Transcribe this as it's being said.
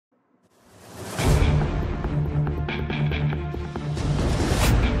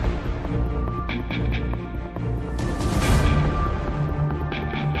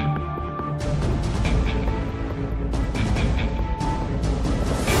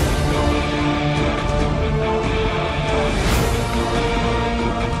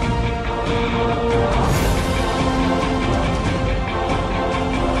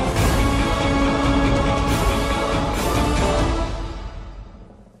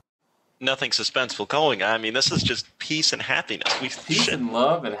nothing suspenseful going. I mean, this is just peace and happiness. Peace and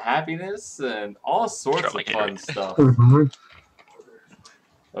love and happiness and all sorts of fun stuff.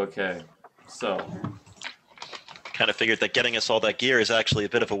 Okay, so kind of figured that getting us all that gear is actually a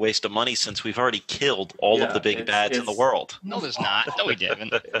bit of a waste of money since we've already killed all of the big bads in the world. No, there's not. No, we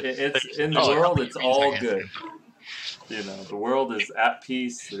didn't. It's in the world. It's all good. You know, the world is at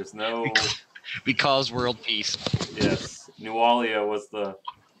peace. There's no because world peace. Yes, Nualia was the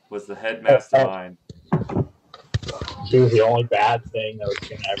head mastermind. She was the only bad thing that was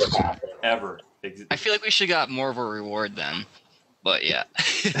going to ever happen. Ever. I feel like we should have got more of a reward then. But yeah.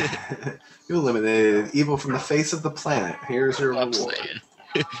 You eliminated evil from the face of the planet. Here's your reward.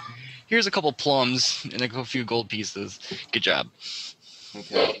 Here's a couple plums and a few gold pieces. Good job.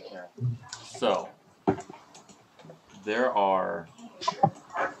 Okay. So, there are...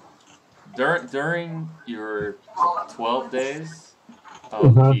 During your 12 days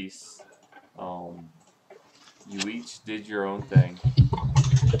of peace, you each did your own thing.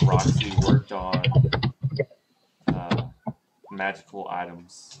 Roxy worked on magical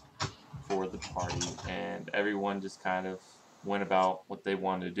items for the party, and everyone just kind of went about what they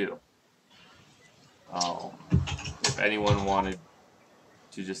wanted to do. If anyone wanted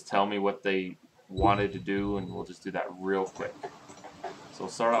to just tell me what they wanted to do, and we'll just do that real quick. So we'll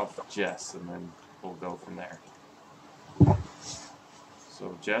start off with Jess, and then we'll go from there.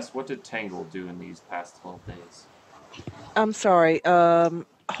 So Jess, what did Tangle do in these past 12 days? I'm sorry.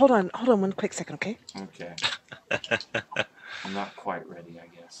 Hold on one quick second, okay? Okay. I'm not quite ready, I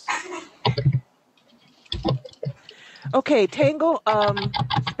guess. Okay, Tangle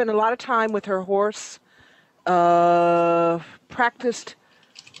spent a lot of time with her horse. Practiced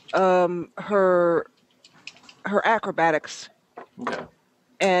her acrobatics. Okay.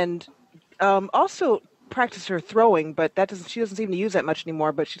 And also practiced her throwing, but she doesn't seem to use that much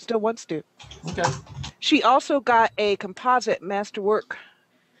anymore, but she still wants to. Okay. She also got a composite masterwork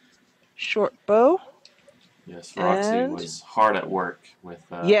short bow. Yes, Roxy was hard at work with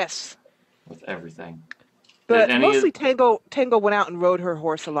with everything. But mostly Tango went out and rode her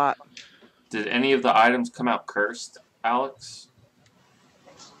horse a lot. Did any of the items come out cursed, Alex?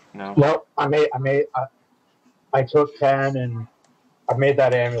 No. Nope. I took 10 and I made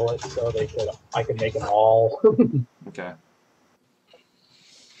that amulet so I could make them all. Okay.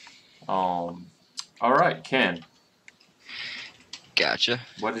 All right, Ken. Gotcha.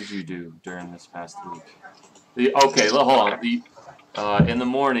 What did you do during this past week? Okay, hold on. In the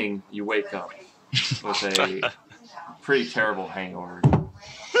morning, you wake up with a pretty terrible hangover,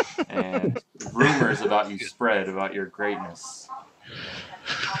 and rumors about you spread about your greatness.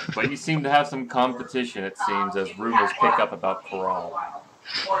 But you seem to have some competition, it seems, as rumors pick up about Corral.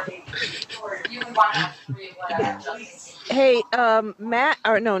 Hey, Matt,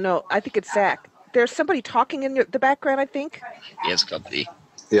 or no, I think it's Zach. There's somebody talking in the background, I think. Yes, company.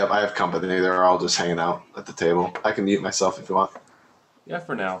 Yep, I have company. They're all just hanging out at the table. I can mute myself if you want. Yeah,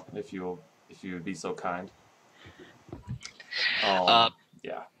 for now, if you would be so kind. Yeah.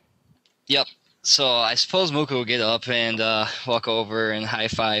 Yep. So I suppose Mooka will get up and walk over and high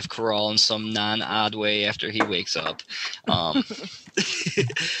five Corral in some non-odd way after he wakes up.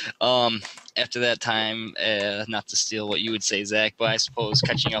 After that time, not to steal what you would say, Zach, but I suppose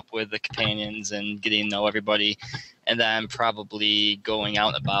catching up with the companions and getting to know everybody, and then probably going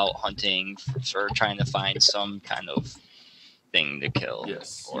out and about hunting or trying to find some kind of thing to kill,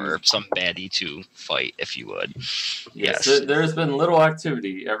 or some baddie to fight, if you would. Yes. There's been little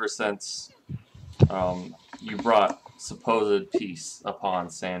activity ever since you brought supposed peace upon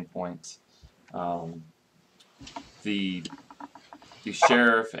Sandpoint. The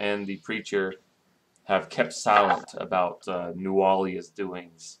sheriff and the preacher have kept silent about Nualia's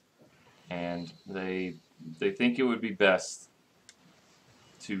doings, and they think it would be best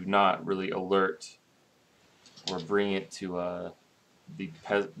to not really alert or bring it to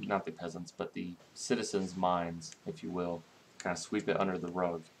not the peasants, but the citizens' minds, if you will, kind of sweep it under the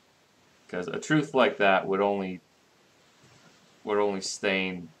rug. Because a truth like that would only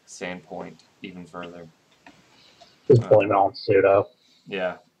stain Sandpoint even further. Just blame it on Pseudo.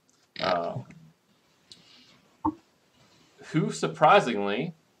 Yeah. Who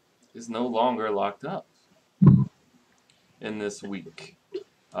surprisingly is no longer locked up in this week.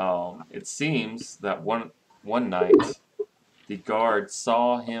 It seems that one night the guard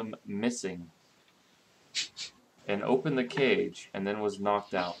saw him missing and opened the cage and then was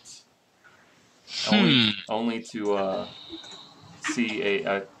knocked out. Only to see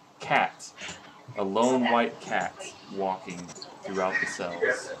a cat, a lone white cat, walking throughout the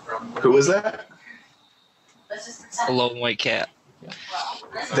cells. Who was that? A lone white cat. Yeah.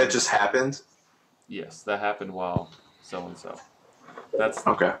 That just happened? Yes, that happened while so-and-so. That's...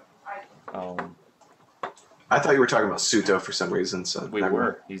 Okay. I thought you were talking about Suto for some reason. So we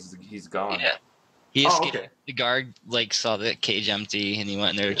were. He's gone. Yeah. He escaped. Okay. The guard saw the cage empty, and he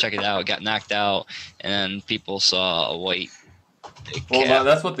went in there to check it out. Got knocked out, and then people saw a white Well, cat.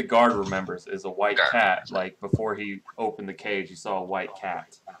 that's what the guard remembers is a white cat. Like before he opened the cage, he saw a white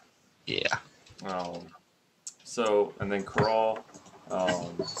cat. Yeah. So and then Corral.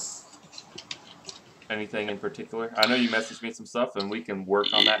 Anything in particular? I know you messaged me some stuff, and we can work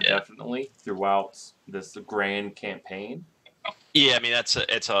on that definitely throughout this grand campaign. Yeah, I mean it's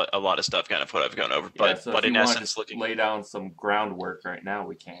a lot of stuff, kind of what I've gone over, but so but in essence, lay down some groundwork right now,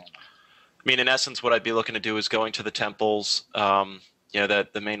 we can. I mean, in essence, what I'd be looking to do is going to the temples, that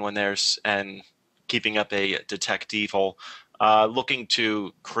the main one there's, and keeping up a detect evil, looking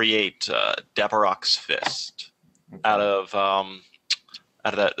to create Deborok's fist out of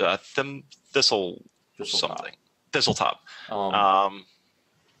that thistle something. Thistletop.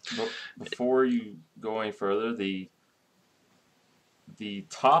 Before you go any further, the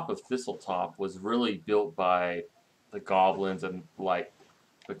top of Thistletop was really built by the goblins and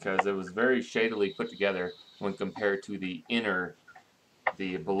because it was very shadily put together when compared to the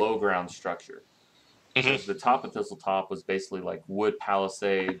below ground structure. Mm-hmm. So the top of Thistletop was basically like wood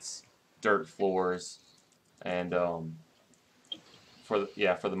palisades, dirt floors, and for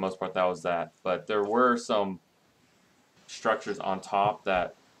the most part that was that. But there were some structures on top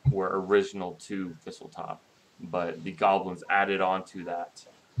that were original to Thistletop, but the goblins added on to that,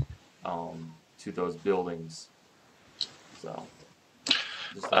 to those buildings. So,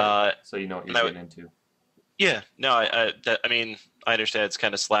 just so you know what you're getting into. Yeah, no, I mean, I understand it's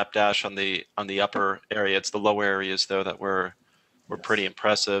kind of slapdash on the upper area. It's the lower areas though that were pretty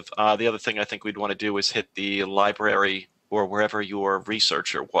impressive. The other thing I think we'd want to do is hit the library or wherever your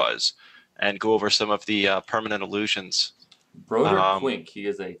researcher was, and go over some of the permanent illusions. Broder Quink, he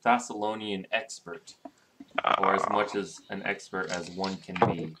is a Thessalonian expert, or as much as an expert as one can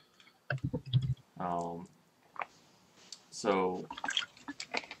be. So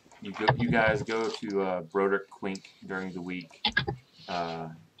you guys go to Broder Quink during the week,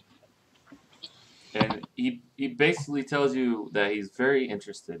 and he basically tells you that he's very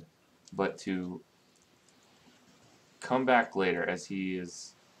interested, but to come back later as he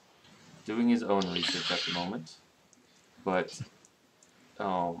is doing his own research at the moment. But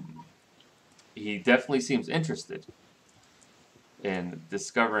he definitely seems interested in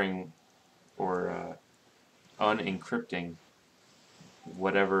discovering or unencrypting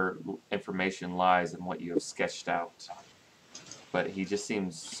whatever information lies in what you have sketched out. But he just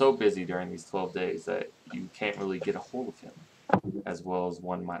seems so busy during these 12 days that you can't really get a hold of him as well as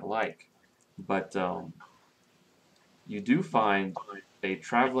one might like. But you do find a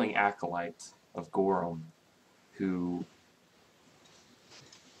traveling acolyte of Gorham who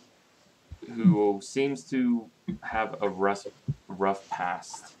seems to have a rough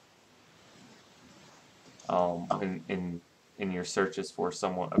past in your searches for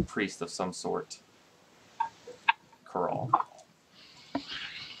a priest of some sort. Corral.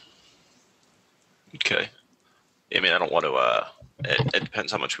 Okay. I mean, I don't want to. It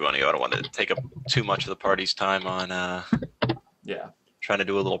depends how much we want to go. I don't want to take up too much of the party's time on trying to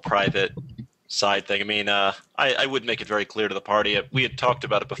do a little private side thing. I mean, I would make it very clear to the party. We had talked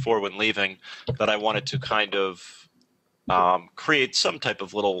about it before when leaving that I wanted to kind of create some type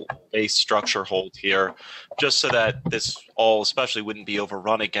of little base structure hold here, just so that this all especially wouldn't be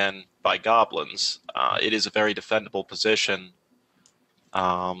overrun again by goblins. It is a very defendable position.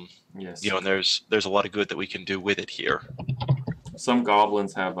 Yes. And there's a lot of good that we can do with it here. Some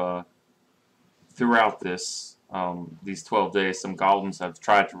goblins have throughout these 12 days, some goblins have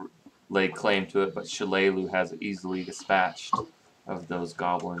tried to lay claim to it, but Shalelu has easily dispatched of those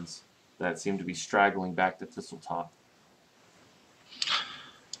goblins that seem to be straggling back to Thistletop.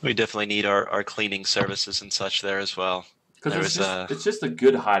 We definitely need our cleaning services and such there as well. Because it's just a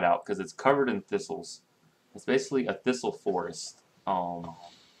good hideout because it's covered in thistles. It's basically a thistle forest.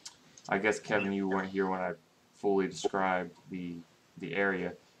 I guess, Kevin, you weren't here when I fully described the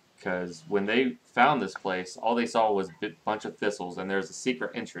area, because when they found this place, all they saw was a bunch of thistles, and there's a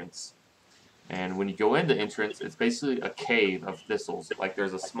secret entrance. And when you go into the entrance, it's basically a cave of thistles. Like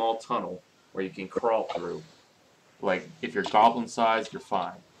there's a small tunnel where you can crawl through. Like if you're goblin sized, you're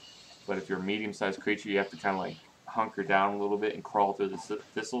fine. But if you're a medium-sized creature, you have to kind of like hunker down a little bit and crawl through the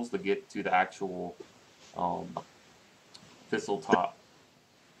thistles to get to the actual thistle top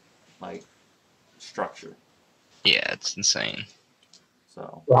structure. Yeah, it's insane.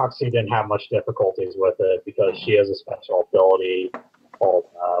 So Roxy didn't have much difficulties with it because she has a special ability called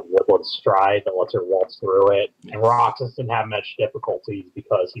woodland stride that lets her waltz through it. Yes. And Rox doesn't have much difficulties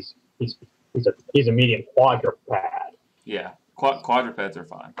because he's a medium quadruped. Yeah, quadrupeds are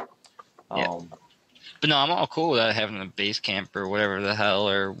fine. Yeah. But no, I'm all cool with having a base camp or whatever the hell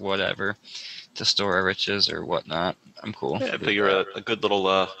or whatever to store our riches or whatnot. I'm cool. Yeah, I figure a good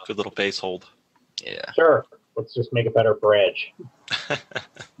little base hold. Yeah. Sure. Let's just make a better bridge.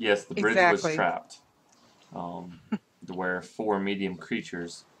 Yes, the bridge was trapped. Where 4 medium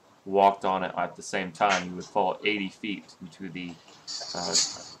creatures walked on it at the same time, you would fall 80 feet into the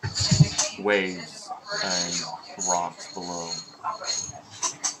waves and rocks below.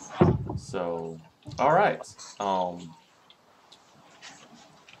 So, all right.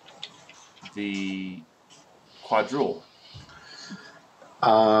 The quadrille.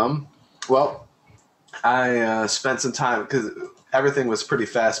 Well, I spent some time because everything was pretty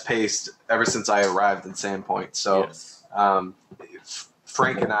fast paced ever since I arrived in Sandpoint. So, yes.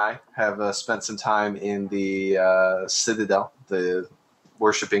 Frank and I have spent some time in the Citadel, the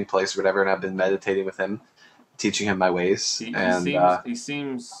worshiping place, or whatever, and I've been meditating with him, teaching him my ways. He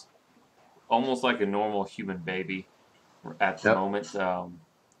seems almost like a normal human baby at the moment,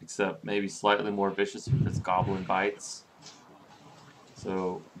 except maybe slightly more vicious with his goblin bites.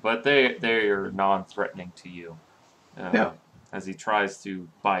 So, but they are non-threatening to you, as he tries to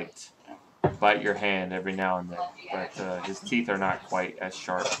bite your hand every now and then. But his teeth are not quite as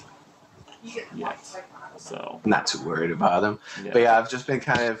sharp yet. So not too worried about him. Yeah. But yeah, I've just been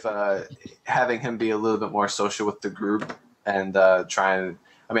kind of having him be a little bit more social with the group and trying.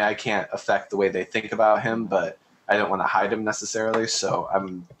 I mean, I can't affect the way they think about him, but I don't want to hide him necessarily. So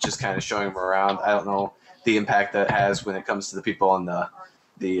I'm just kind of showing him around. I don't know the impact that it has when it comes to the people in the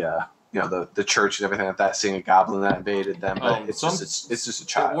church and everything like that, seeing a goblin that invaded them. But it's just a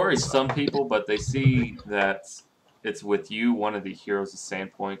child. It worries some people, but they see that it's with you, one of the heroes of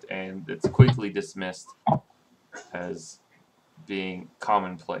Sandpoint, and it's quickly dismissed as being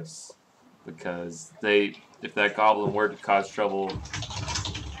commonplace. Because if that goblin were to cause trouble,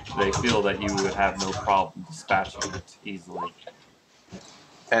 they feel that you would have no problem dispatching it easily.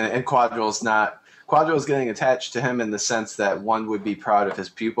 And Quadrille's getting attached to him in the sense that one would be proud of his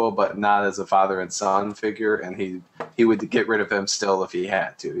pupil, but not as a father and son figure, and he would get rid of him still if he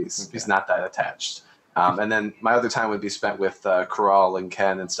had to. He's not that attached. And then my other time would be spent with Corral and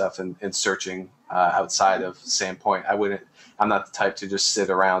Ken and stuff, and searching outside of Sandpoint. I'm not the type to just sit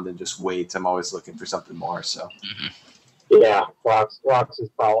around and just wait. I'm always looking for something more. So. Mm-hmm. Yeah, Rox is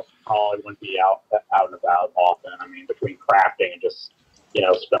probably wouldn't be out and about often. I mean, between crafting and just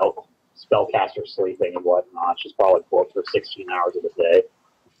spellcaster sleeping and whatnot, she's probably booked for 16 hours of the day.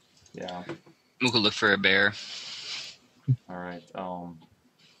 Yeah. We'll go look for a bear. All right.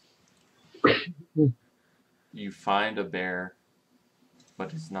 You find a bear,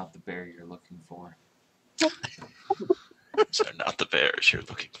 but it's not the bear you're looking for. So not the bears you're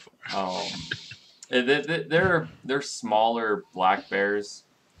looking for. They're smaller black bears.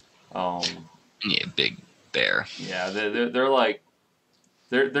 Yeah, big bear. Yeah, they're like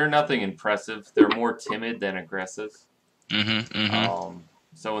they're nothing impressive. They're more timid than aggressive. Mm-hmm, mm-hmm.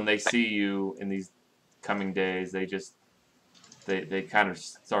 So when they see you in these coming days, they kind of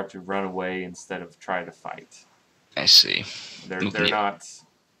start to run away instead of try to fight. I see. It's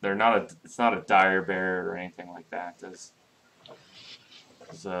not a dire bear or anything like that.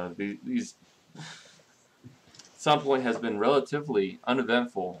 These Sandpoint has been relatively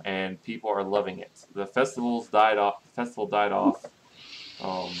uneventful, and people are loving it. The festival died off.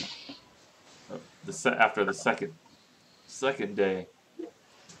 After the second day,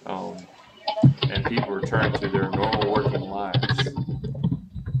 and people returned to their normal working lives.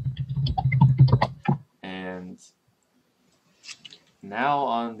 And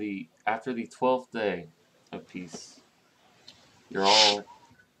now after the 12th day of peace, you're all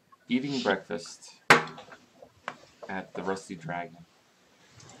eating breakfast at the Rusty Dragon,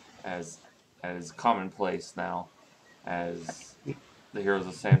 as commonplace now, as the heroes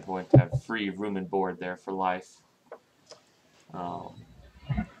of Sandpoint have free room and board there for life.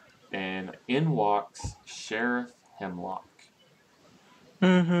 And in walks Sheriff Hemlock.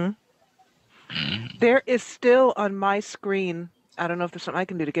 Mm-hmm. There is still on my screen, I don't know if there's something I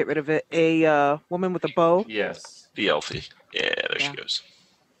can do to get rid of it, a woman with a bow. Yes. The Elfie. Yeah, there she goes.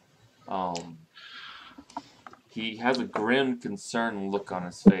 He has a grim, concerned look on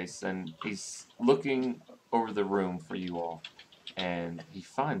his face, and he's looking over the room for you all. And he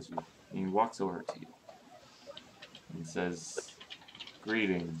finds you, and he walks over to you and says,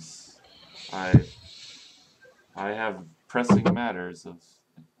 "Greetings. I have pressing matters of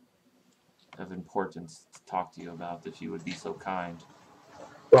importance to talk to you about, if you would be so kind."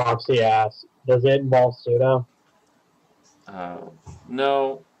 Roxy asks, does it involve pseudo?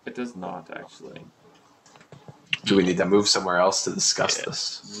 No, it does not actually. Do we need to move somewhere else to discuss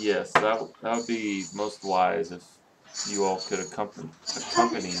this? Yes, that would be most wise if you all could accompany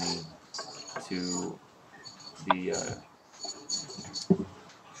me to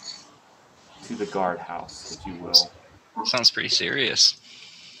the guardhouse, if you will. Sounds pretty serious.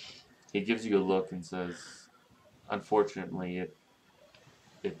 He gives you a look and says, "Unfortunately,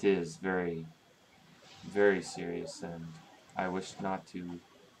 it is very, very serious, and I wish not to."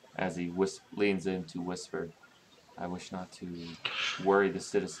 As he leans in to whisper, "I wish not to worry the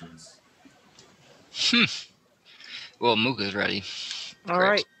citizens." Well, Mooka's ready. All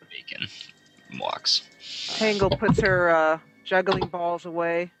right. Bacon. Walks. Tangle puts her juggling balls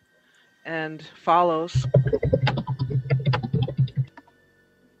away and follows.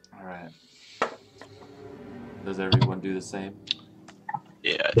 All right. Does everyone do the same?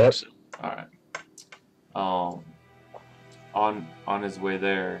 Yeah, I think so. All right. On his way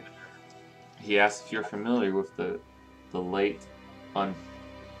there, he asks if you're familiar with the late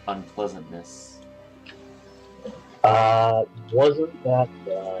unpleasantness. Wasn't that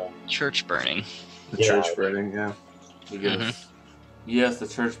Church burning. The church burning, yeah. He goes, yes, the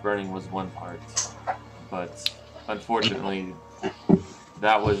church burning was one part, but unfortunately,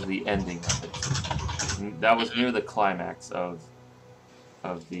 that was the ending of it. That was near the climax of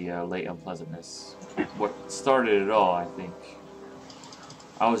the late unpleasantness. What started it all, I think.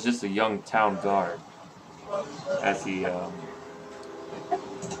 I was just a young town guard, as he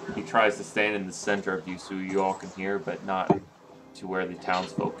tries to stand in the center of you so you all can hear, but not to where the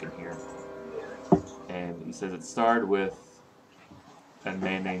townsfolk can hear. And he says it started with a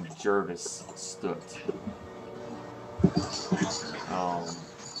man named Jervis Stoot.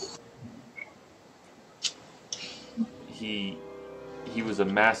 He was a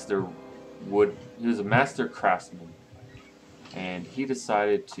master craftsman, and he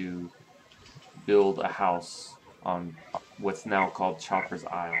decided to build a house on what's now called Chopper's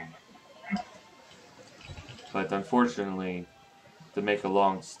Isle. But unfortunately, to make a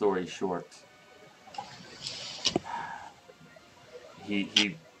long story short, he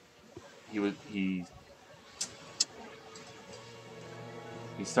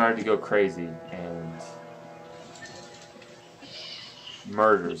started to go crazy, and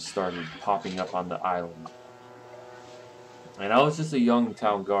murders started popping up on the island. And I was just a young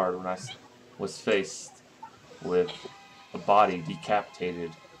town guard when I was faced with a body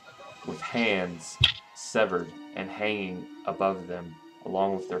decapitated, with hands severed and hanging above them,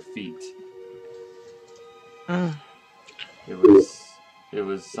 along with their feet. It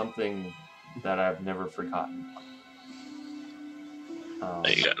was something that I've never forgotten.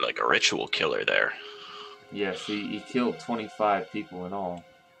 You got like a ritual killer there. Yes, he killed 25 people in all.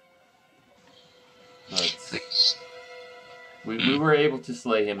 But we were able to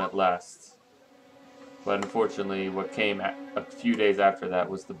slay him at last. But unfortunately, what came a few days after that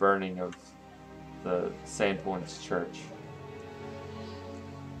was the burning of the Sandpoint's church.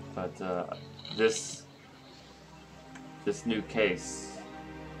 But this new case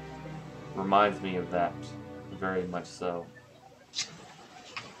reminds me of that, very much so.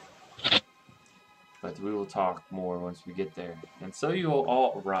 But we will talk more once we get there. And so you will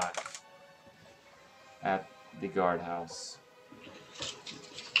all arrive at the guardhouse.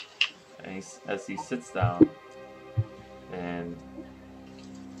 And as he sits down, and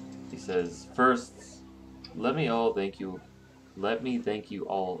he says, "First, let me thank you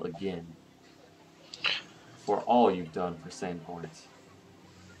all again for all you've done for Sandpoint.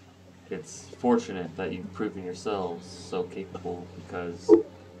 It's fortunate that you've proven yourselves so capable, because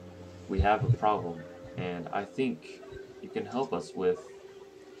we have a problem, and I think you can help us with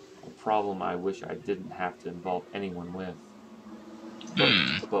a problem I wish I didn't have to involve anyone with.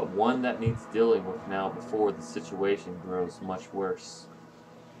 But one that needs dealing with now before the situation grows much worse.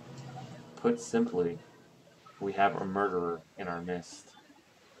 Put simply, we have a murderer in our midst.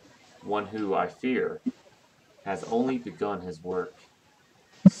 One who, I fear, has only begun his work.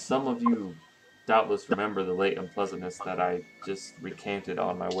 Some of you doubtless remember the late unpleasantness that I just recanted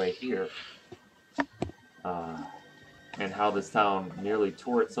on my way here. And how this town nearly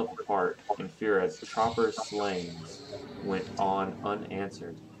tore itself apart in fear as Chopper's slayings went on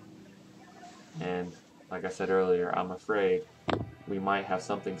unanswered. And, like I said earlier, I'm afraid we might have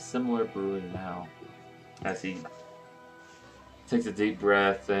something similar brewing now." As he takes a deep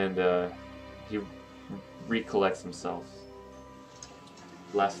breath and he recollects himself.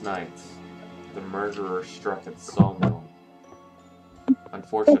 Last night, the murderer struck at the sawmill.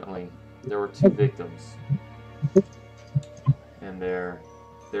 Unfortunately, there were 2 victims, and their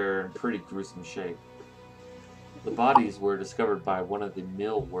they're in pretty gruesome shape. The bodies were discovered by one of the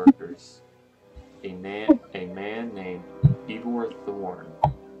mill workers, a man named Igor Thorne.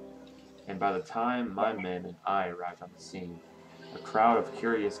 And by the time my men and I arrived on the scene, a crowd of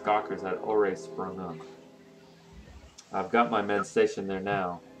curious gawkers had already sprung up. I've got my men stationed there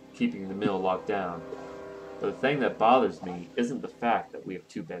now, keeping the mill locked down. But the thing that bothers me isn't the fact that we have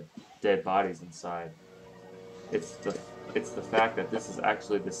two dead bodies inside. It's the fact that this is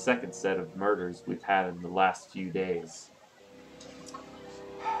actually the second set of murders we've had in the last few days.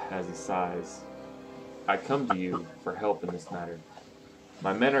 As he sighs, I come to you for help in this matter.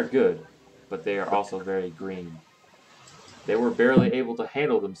 My men are good, but they are also very green. They were barely able to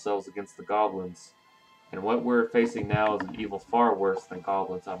handle themselves against the goblins, and what we're facing now is an evil far worse than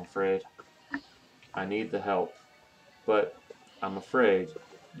goblins, I'm afraid. I need the help, but I'm afraid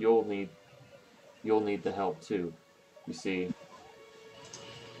you'll need the help too. You see,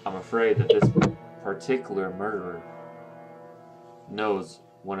 I'm afraid that this particular murderer knows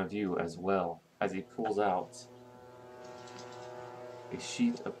one of you as well, as he pulls out a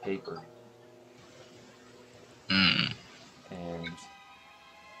sheet of paper. And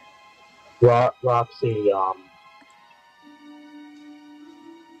Roxy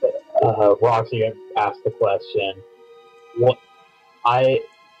asked the question.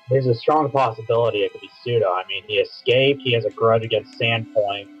 There's a strong possibility it could be Pseudo. I mean, he escaped. He has a grudge against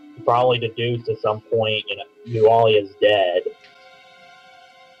Sandpoint. He probably deduced at some point, Nuali is dead.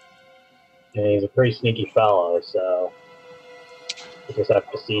 And he's a pretty sneaky fellow, so we just have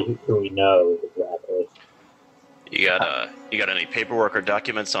to see who he knows exactly. You got any paperwork or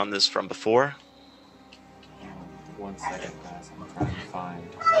documents on this from before? 1 second, guys. I'm trying to find.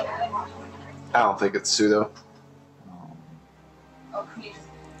 I don't think it's Pseudo.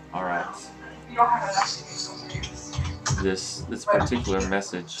 All right. This particular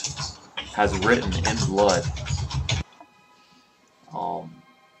message has written in blood.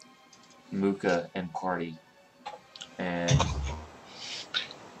 Muka and party, and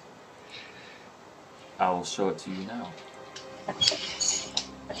I will show it to you now.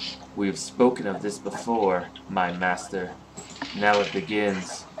 We have spoken of this before, my master. Now it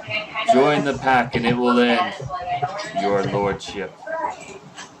begins. Join the pack and it will end. Your lordship.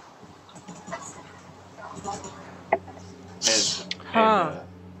 And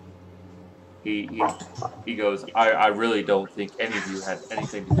he goes, I really don't think any of you had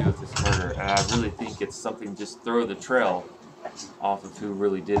anything to do with this murder, and I really think it's something just throw the trail off of who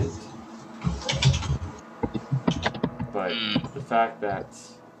really did it. But the fact that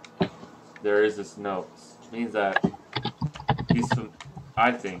there is this note means that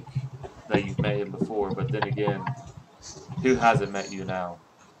I think that you've met him before, but then again, who hasn't met you now?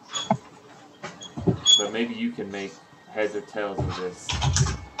 But maybe you can make heads or tails of this.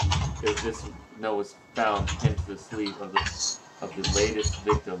 If this note was found pinned to the sleeve of the latest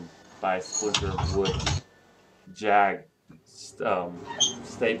victim by a splinter of wood,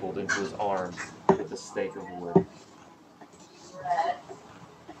 stapled into his arm with a stake of wood.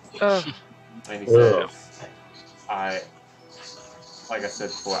 And he says, like I said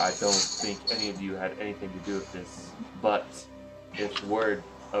before, I don't think any of you had anything to do with this, but if word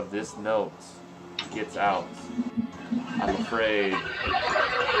of this note gets out, I'm afraid,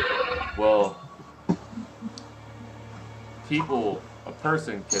 well, a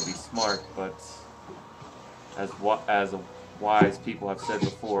person can be smart, but as wise people have said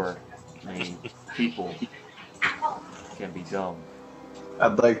before, I mean, people can be dumb.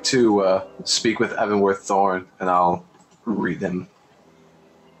 I'd like to speak with Evanworth Thorne, and I'll read him.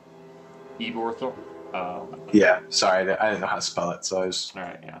 Igor Thorne? Yeah, sorry, I didn't know how to spell it, so I was...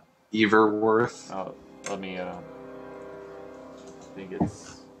 Alright, yeah. Everworth. Oh, let me, I think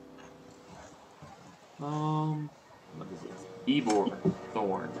it's... what is it? Igor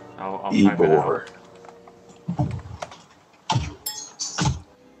Thorne. I'll type it out.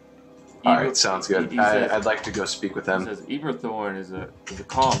 Alright, sounds good. I'd like to go speak with him. He says, Igor Thorne is a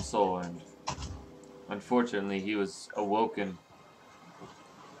calm soul, and unfortunately he was awoken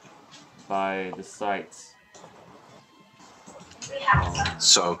by the sights.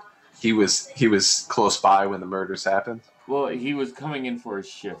 So he was close by when the murders happened? Well, he was coming in for his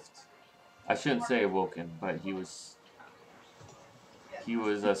shift. I shouldn't say awoken, but he was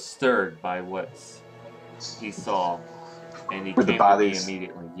stirred by what he saw, and he came to me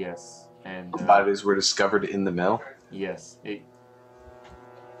immediately. Yes, and the bodies were discovered in the mill. Yes, he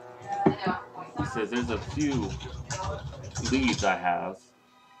says there's a few leads I have,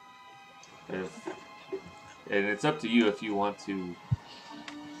 and it's up to you if you want to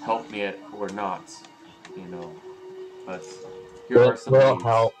help me or not, but here are some will leads.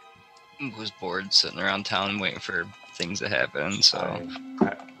 help. I was bored sitting around town waiting for things to happen. So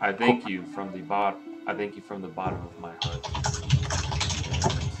I thank you from the bottom. I thank you from the bottom of my heart.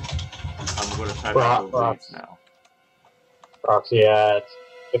 And I'm going to type out those leads now. Proxy,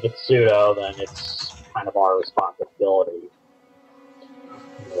 if it's pseudo, then it's kind of our responsibility.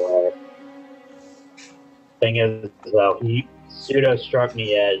 Anyway. Thing is, though, pseudo struck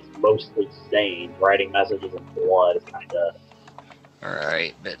me as mostly sane. Writing messages in blood is kind of. All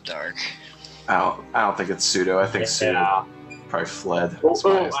right, bit dark. I don't think it's pseudo. I think pseudo probably fled.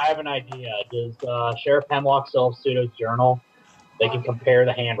 I have an idea. Does Sheriff Hemlock still have pseudo's journal? They can compare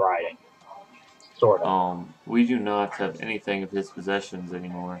the handwriting. Sort of. We do not have anything of his possessions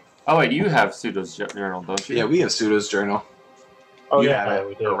anymore. Oh wait, you have pseudo's journal, don't you? Yeah, we have pseudo's journal. Oh, you yeah, have it,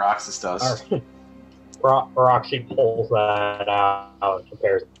 we do. or Roxas does. Roxy pulls that out and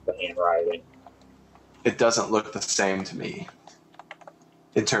compares the handwriting. It doesn't look the same to me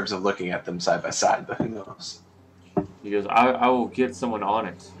in terms of looking at them side by side, but who knows? He goes, I will get someone on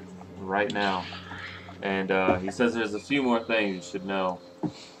it right now. And he says there's a few more things you should know.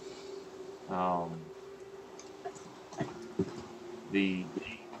 The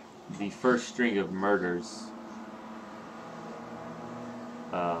first string of murders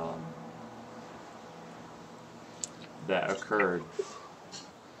that occurred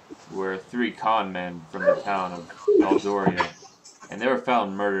were 3 con men from the town of Eldoria, and they were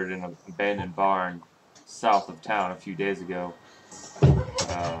found murdered in an abandoned barn south of town a few days ago.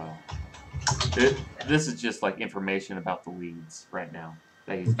 This is just like information about the leads right now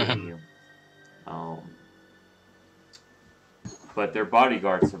that he's giving you. But their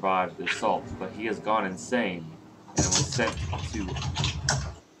bodyguard survived the assault, but he has gone insane and was sent to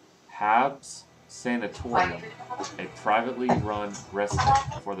Habs Sanatorium, a privately run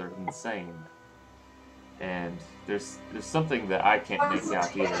respite for the insane. And there's something that I can't make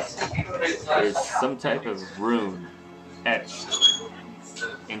out either. There's some type of rune etched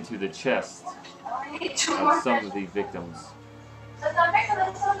into the chest of some of the victims.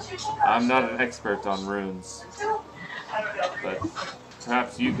 I'm not an expert on runes, but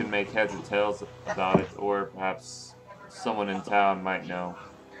perhaps you can make heads or tails about it, or perhaps someone in town might know.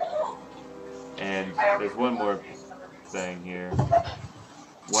 And there's one more thing here.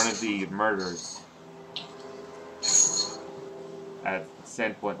 One of the murders at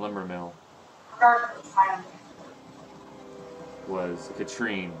Sandpoint Lumber Mill was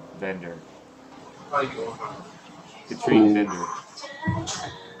Katrine Vender. Katrine Vender.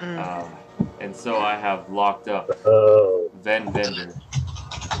 And so I have locked up Ven Vender.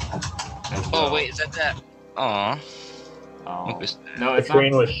 Oh, wait, is that? Aw. No, it's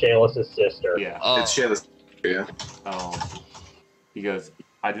Katrine not. was Shayla's sister. Yeah. It's Shayla's. Yeah. He goes,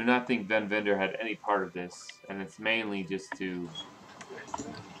 I do not think Ven Vender had any part of this, and it's mainly just to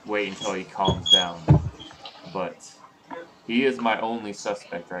wait until he calms down. But he is my only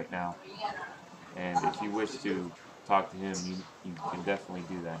suspect right now, and if you wish to talk to him, you can definitely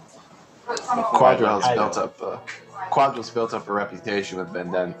do that. Quadril's built up a reputation with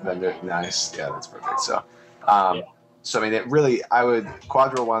Vender. Nice, yeah, that's perfect. So, so I mean,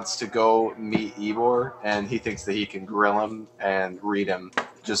 Quadril wants to go meet Ivor, and he thinks that he can grill him and read him,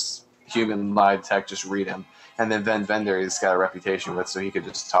 just human lie tech, just read him. And then Vender he's got a reputation with, so he could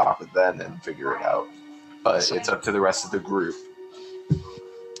just talk with Ven and figure it out. But it's up to the rest of the group.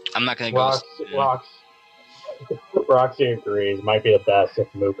 I'm not gonna go. Roxy agrees. Might be the best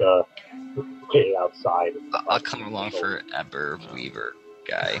if Mooka get outside. I'll come along for Eber Weaver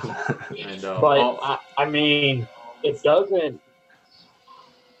guy. But I mean, it doesn't.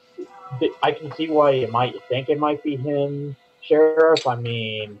 I can see why you might think it might be him, Sheriff. I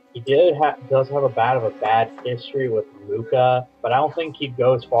mean, he does have a bad history with Mooka, but I don't think he'd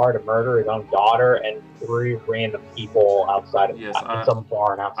go as far to murder his own daughter and 3 random people outside of some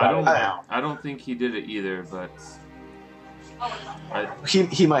barn outside of town. I don't think he did it either, but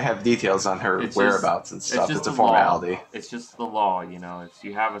he might have details on her whereabouts and stuff. It's a formality. It's just the law, you know. If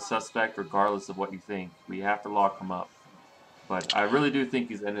you have a suspect, regardless of what you think, we have to lock him up. But I really do think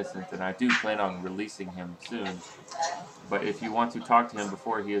he's innocent, and I do plan on releasing him soon. But if you want to talk to him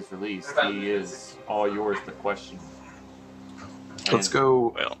before he is released, he is all yours to question. Let's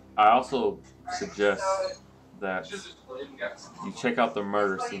go. Well, I also suggest that you check out the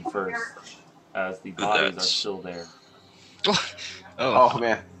murder scene first, as the bodies are still there. Oh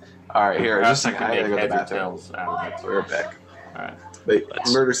man! All right, here. Just a second. I gotta go to the bathroom. We're back. All right. The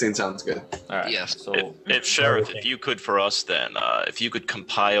murder scene sounds good. All right. Yes. So, if Sheriff, if you could for us, then if you could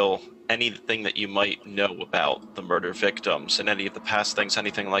compile anything that you might know about the murder victims and any of the past things,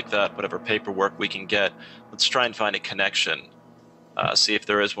 anything like that, whatever paperwork we can get, let's try and find a connection see if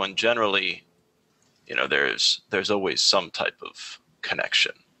there is one. Generally, there's always some type of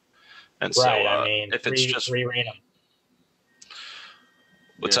connection. And so, right. I mean, if it's just three random.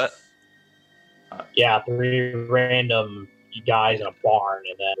 What's that? Yeah, 3 random guys in a barn,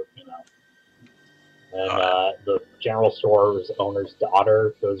 and then the general store's owner's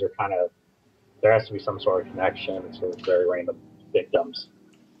daughter. Those are kind of, there has to be some sort of connection. So it's very random victims.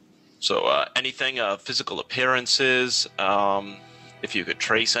 So anything, physical appearances, if you could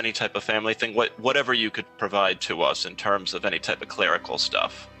trace any type of family thing, whatever you could provide to us in terms of any type of clerical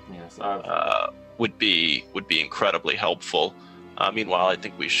stuff, Yes, would be incredibly helpful. Meanwhile, I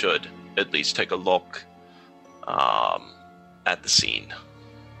think we should at least take a look at the scene.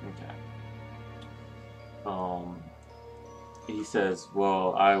 Okay. He says,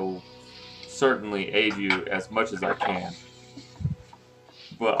 "Well, I will certainly aid you as much as I can,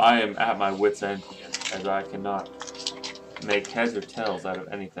 but I am at my wit's end as I cannot make heads or tails out of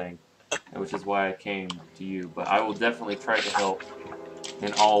anything, which is why I came to you. But I will definitely try to help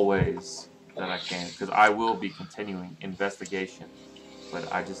in all ways that I can, because I will be continuing investigation,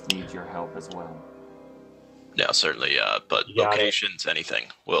 but I just need your help as well." Yeah, certainly. But locations,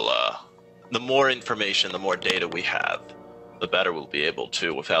 anything. The more information, the more data we have, the better we'll be able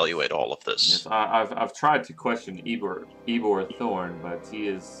to evaluate all of this. Yes, I've tried to question Ebor Thorn, but he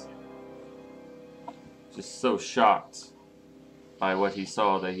is just so shocked by what he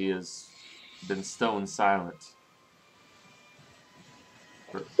saw that he has been stone silent.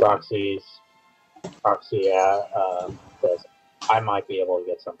 Proxy says, I might be able to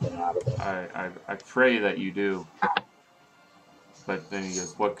get something out of it. I pray that you do. But then he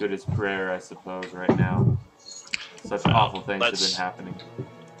goes, what good is prayer, I suppose, right now? Such awful things have been happening.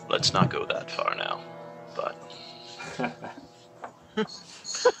 Let's not go that far now, but...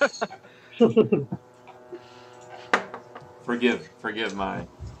 Forgive my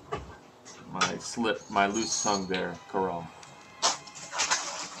loose tongue there, Corral.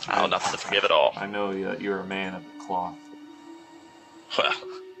 Oh, nothing to forgive at all. I know that you're a man of the cloth. Well,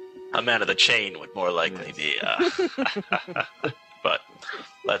 a man of the chain would more likely be, But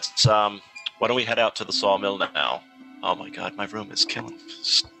let's, why don't we head out to the sawmill now? Oh my god, my room is killing.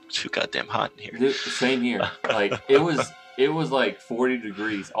 It's too goddamn hot in here. Dude, same here. Like, it was like 40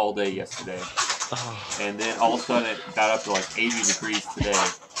 degrees all day yesterday. And then all of a sudden it got up to like 80 degrees today.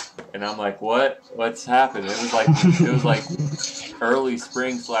 And I'm like, what's happened? It was like early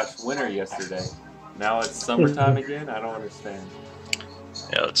spring/winter yesterday. Now it's summertime again? I don't understand.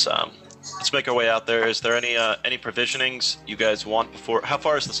 Yeah, let's make our way out there. Is there any provisionings you guys want before? How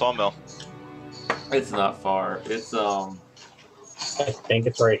far is the sawmill? It's not far. It's I think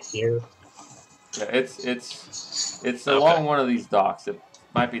it's right here. Yeah, it's along one of these docks. It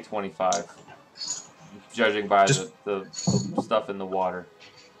might be 25, judging by the stuff in the water.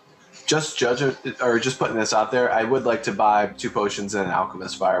 Just just putting this out there, I would like to buy 2 potions and an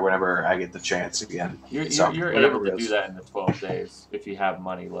alchemist fire whenever I get the chance again. You're able to do that in the 12 days if you have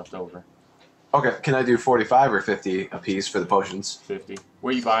money left over. Okay, can I do 45 or 50 a piece for the potions? 50.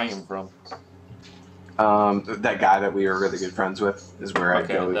 Where are you buying them from? That guy that we were really good friends with is where I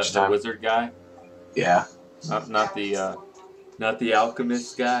go each time. The wizard guy? Yeah. Not the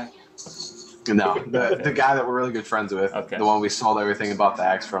alchemist guy? No, the guy that we're really good friends with. Okay. The one we sold everything about the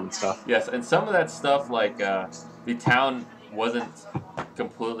axe from and stuff. Yes, and some of that stuff, like, the town wasn't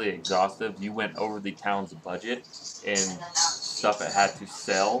completely exhaustive. You went over the town's budget and stuff it had to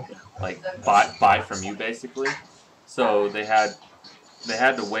sell, like, buy from you, basically. So they had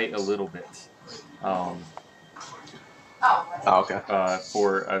to wait a little bit.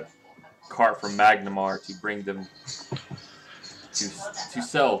 For a cart from Magnamar to bring them to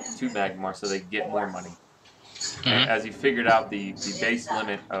sell to Magnamar so they get more money. Mm-hmm. And as you figured out, the base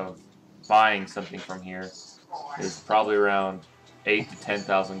limit of buying something from here is probably around 8,000 to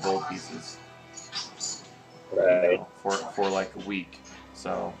 10,000 gold pieces. Right. For like a week.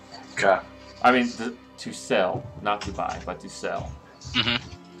 So. Okay. I mean, to sell, not to buy, but to sell. Mm-hmm.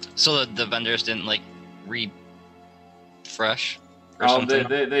 So the vendors didn't like refresh or something?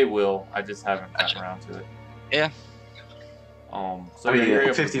 They will. I just haven't gotten around to it. Yeah. So you're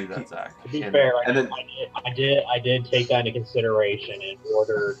able to do that, Zach. To be fair, I did take that into consideration and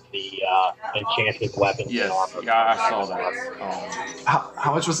ordered the enchanted weapons. Yes, and armor. yeah, I saw that.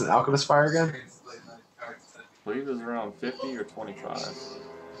 How much was an alchemist fire again? I believe it was around 50 or 25.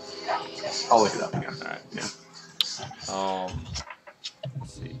 I'll look it up again. All right. Yeah.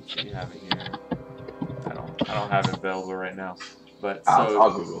 Let's see. Do you have it here? I don't have it available right now. But so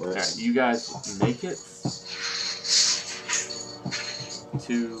I'll Google it. Right, you guys make it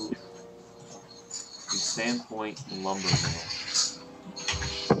to the Sandpoint Lumber Mill.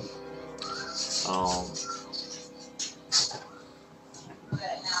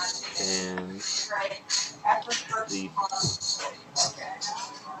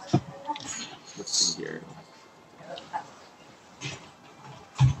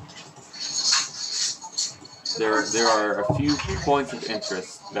 there are a few points of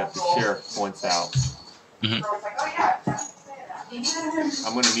interest that the sheriff points out. Mm-hmm.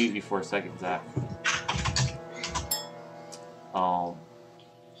 I'm going to mute you for a second, Zach.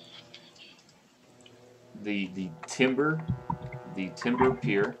 The timber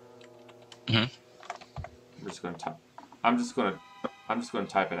pier. Mm-hmm. I'm just going to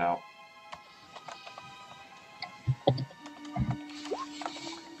type it out.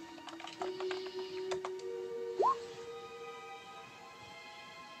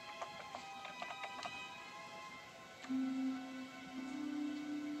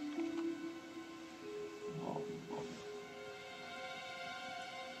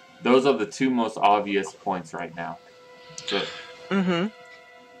 Those are the two most obvious points right now. The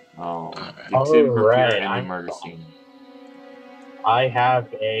timber pier and the murder scene. I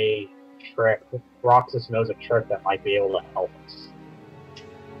have a trick. Roxas knows a trick that might be able to help us.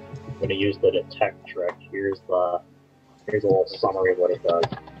 I'm going to use the detect trick. Here's a little summary of what it does.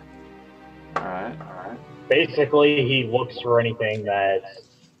 Alright. Basically, he looks for anything that's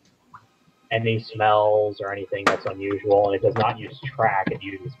any smells or anything that's unusual, and it does not use track, it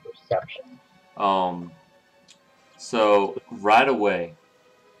uses perception. So right away,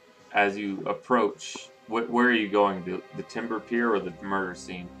 as you approach, where are you going? The timber pier or the murder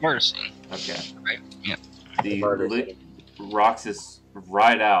scene? Murder scene. Okay. Right. Yeah. The Roxas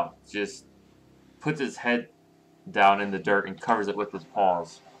right out just puts his head down in the dirt and covers it with his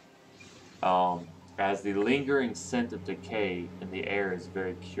paws. As the lingering scent of decay in the air is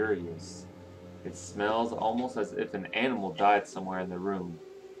very curious. It smells almost as if an animal died somewhere in the room,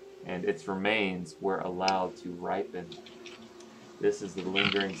 and its remains were allowed to ripen. This is the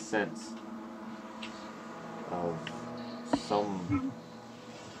lingering scent of something.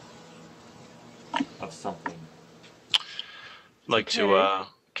 Like to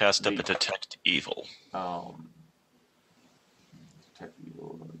cast up a detect evil. Detect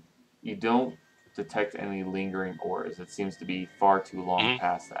evil. You don't detect any lingering auras. It seems to be far too long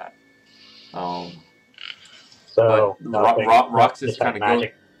past that. So Roxas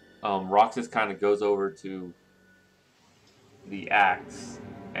kind of goes over to the axe,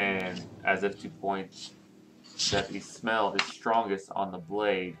 and as if to point that the smell is strongest on the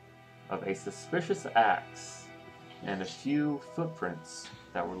blade of a suspicious axe and a few footprints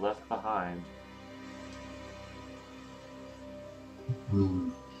that were left behind.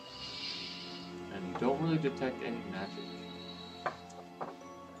 And you don't really detect any magic.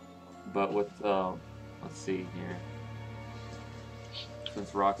 But with, let's see here.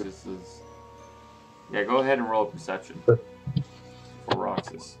 Since Roxas is... Yeah, go ahead and roll a perception for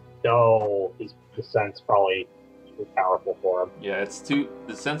Roxas. No, the scent's probably too powerful for him. Yeah,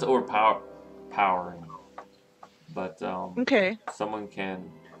 the scent's overpowering. But, okay. Someone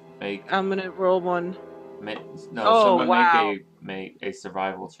can make... I'm going to roll one. Someone make a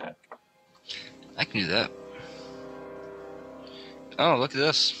survival check. I can do that. Oh, look at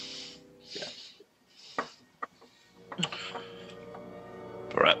this. Yeah.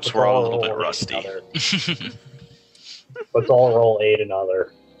 Perhaps we're all a little bit rusty. Let's all roll 8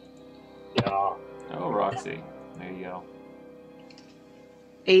 another. Yeah. Oh, Roxy. There you go.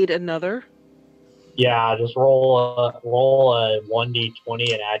 8 another? Yeah, just roll a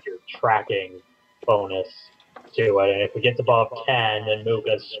 1d20 and add your tracking bonus to it. And if it gets above 10, then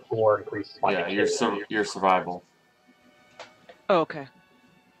Muka's score increases by your survival. Oh, okay.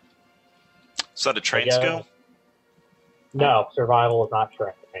 Is that a train skill? No, survival is not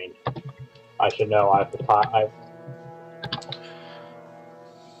trained. I should know.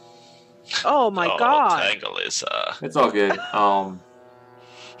 Oh my god! Tangle is It's all good.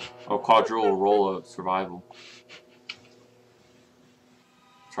 Quadrille will roll a survival,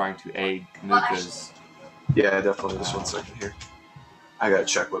 trying to aid Muka's. Yeah, definitely. Just 1 second here. I gotta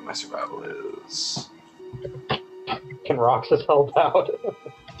check what my survival is. Can Roxas help out?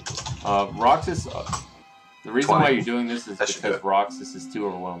 Roxas. The reason why you're doing this is because Roxas is too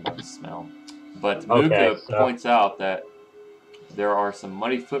overwhelmed by the smell. But Muka points out that there are some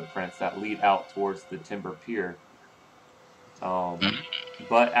muddy footprints that lead out towards the timber pier.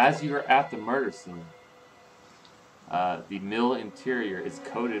 But as you're at the murder scene, the mill interior is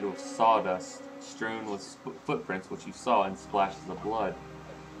coated with sawdust strewn with footprints, which you saw in splashes of blood.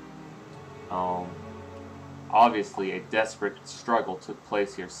 Obviously, a desperate struggle took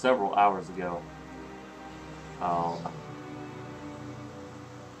place here several hours ago.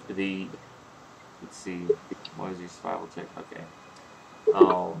 Let's see, what is your survival check? Okay.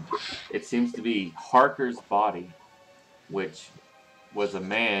 It seems to be Harker's body, which was a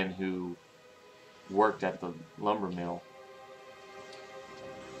man who worked at the lumber mill,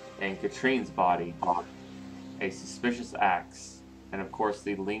 and Katrine's body, a suspicious axe, and of course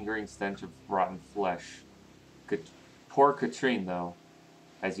the lingering stench of rotten flesh. Poor Katrine, though,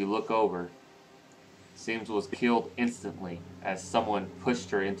 as you look over, seems was killed instantly as someone pushed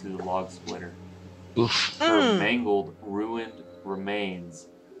her into the log splitter. Oof. Her mangled, ruined remains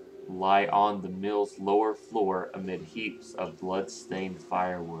lie on the mill's lower floor amid heaps of blood-stained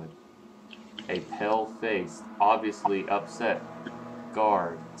firewood. A pale-faced, obviously upset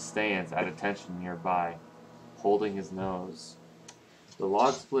guard stands at attention nearby, holding his nose. The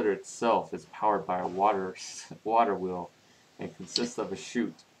log splitter itself is powered by a water wheel and consists of a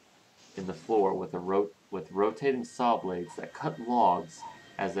chute in the floor with rotating saw blades that cut logs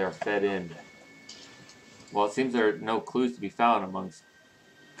as they are fed in. While it seems there are no clues to be found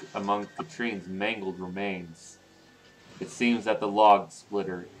among Katrine's mangled remains, it seems that the log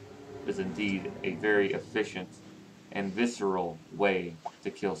splitter is indeed a very efficient and visceral way to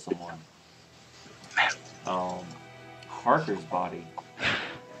kill someone. Harker's body.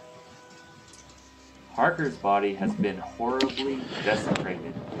 Harker's body has been horribly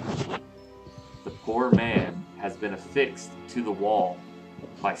desecrated. The poor man has been affixed to the wall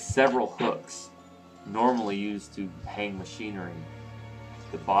by several hooks, normally used to hang machinery.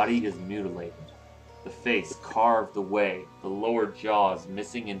 The body is mutilated, the face carved away, the lower jaws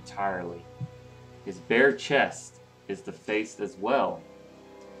missing entirely. His bare chest is defaced as well,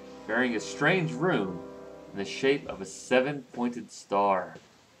 bearing a strange rune in the shape of a 7-pointed star.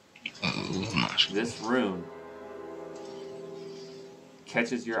 This rune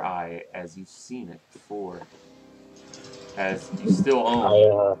catches your eye as you've seen it before, as you still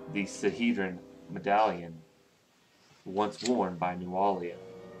own the Sahedron medallion once worn by Nualia.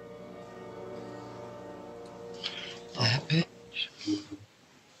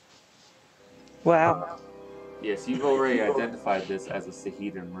 Wow. Yes, you've already identified this as a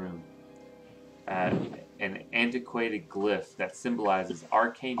Sahedron rune. An antiquated glyph that symbolizes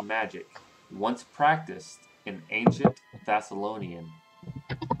arcane magic once practiced in ancient Thessalonian.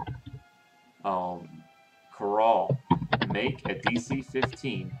 Corral, make a DC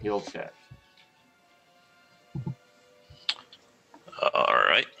 15 heal check. All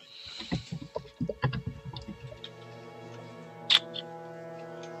right.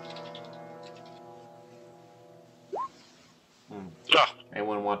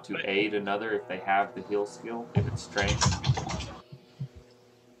 Anyone want to aid another if they have the heal skill, if it's strength?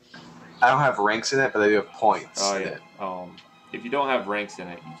 I don't have ranks in it, but I do have points. Oh, yeah. If you don't have ranks in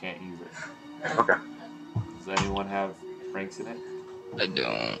it, you can't use it. Okay. Does anyone have ranks in it? I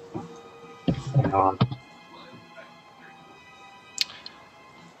don't.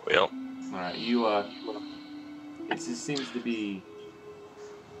 Well. Alright, it just seems to be...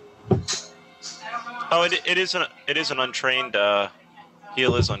 Oh, it is an untrained,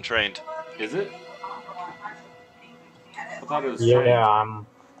 heal is untrained. Is it? I thought it was Yeah, trained.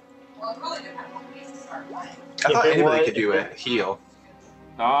 I thought anybody could do a heal.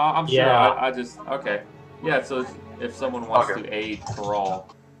 I'm sure. Yeah. I just... Okay. Yeah, so if someone wants to aid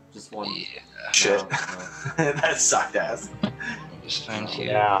Corral, just one... Yeah. Shit. No. That sucked ass. Thank you.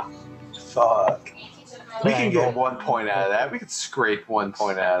 Yeah. Fuck. We can get 1 point out of that. We could scrape 1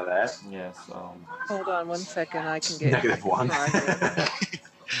 point out of that. Yes. Hold on 1 second. I can get -1.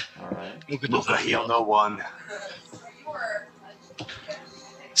 Alright. No heal, no one.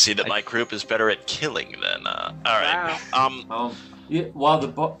 See that my group is better at killing than. All right. Wow. Yeah, while the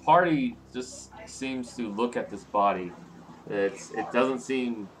party just seems to look at this body, it doesn't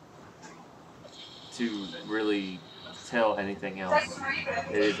seem to really tell anything else.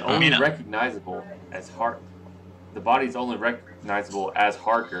 It is only recognizable as the body's only recognizable as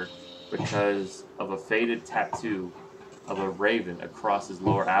Harker because of a faded tattoo of a raven across his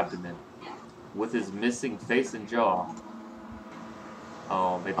lower abdomen. With his missing face and jaw,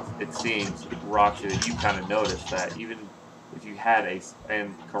 it seems, Roxy, that you kind of noticed that even if you had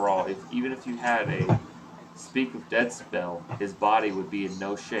Corral, even if you had a Speak of Dead spell, his body would be in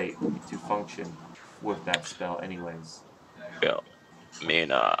no shape to function with that spell anyways. Yeah. I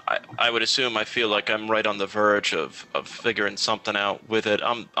mean, I would assume I feel like I'm right on the verge of figuring something out with it.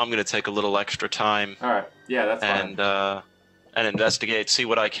 I'm gonna take a little extra time. All right. Yeah, that's fine. And investigate, see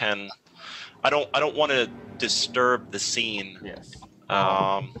what I can. I don't want to disturb the scene. Yes.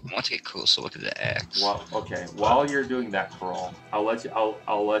 I want to get closer look at the axe. Well, okay. While you're doing that, Corral, I'll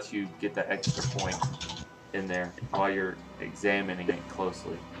let you get that extra point in there while you're examining it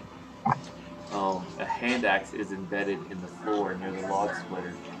closely. A hand axe is embedded in the floor near the log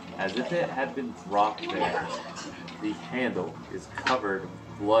splitter, as if it had been dropped there. The handle is covered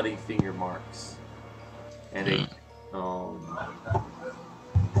with bloody finger marks, and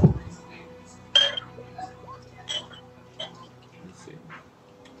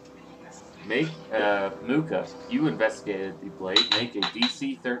Make Muka, you investigated the blade. Make a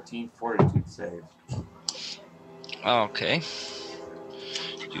DC 13 Fortitude save. Okay.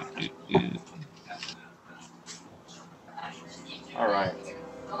 All right.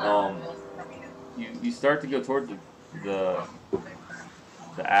 You start to go towards the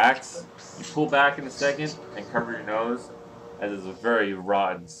axe. You pull back in a second and cover your nose, as it's a very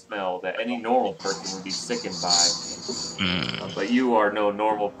rotten smell that any normal person would be sickened by. But you are no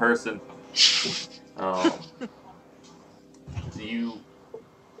normal person.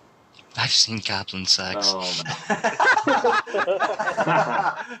 I've seen goblin sex. Ow!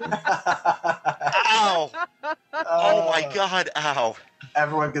 Oh my god, ow.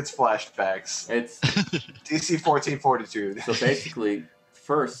 Everyone gets flashbacks. It's DC 14 Fortitude. So basically,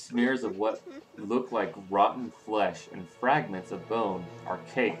 first, smears of what look like rotten flesh and fragments of bone are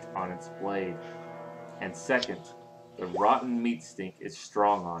caked on its blade. And second, the rotten meat stink is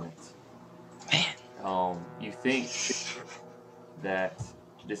strong on it. Man. You think that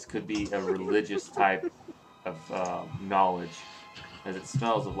this could be a religious type of knowledge, as it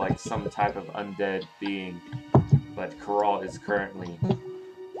smells of like some type of undead being, but Karal is currently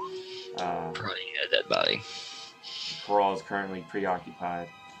probably a dead body. Karal is currently preoccupied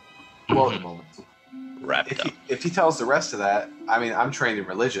Well, at the moment. Wrapped up. If he tells the rest of that, I mean, I'm trained in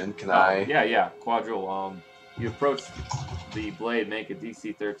religion. Can I? Yeah. Quadril, you approach the blade, make a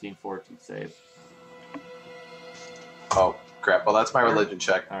DC 13 Fortitude save. Oh, crap. Well, that's my religion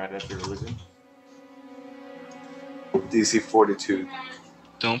check. All right, that's your religion. DC Fortitude.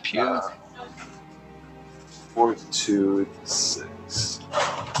 Don't puke. Fortitude 6.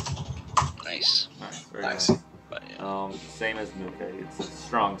 Nice, Nice. very Nice. nice. Same as Muka. It's a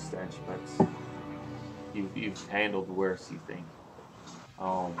strong stench, but you've handled worse, you think.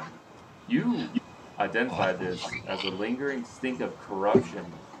 You identify this as a lingering stink of corruption,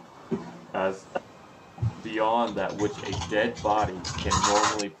 as beyond that which a dead body can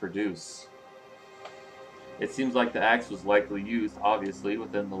normally produce. It seems like the axe was likely used, obviously,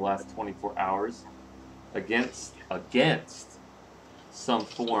 within the last 24 hours against some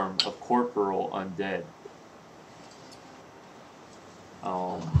form of corporal undead.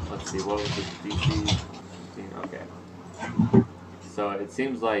 Let's see, what was the DC? Okay. So it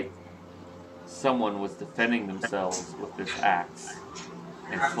seems like someone was defending themselves with this axe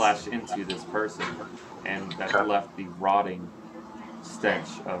and slashed into this person, and that left the rotting stench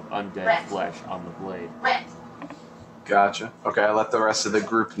of undead flesh on the blade. Gotcha. Okay, I let the rest of the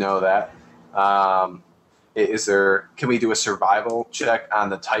group know that. Can we do a survival check on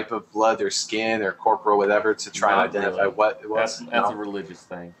the type of blood or skin or corporal, whatever, to try and identify what it was? That's a religious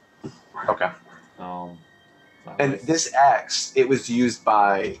thing. Okay. And this axe, it was used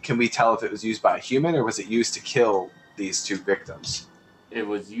by, can we tell if it was used by a human or was it used to kill these two victims? It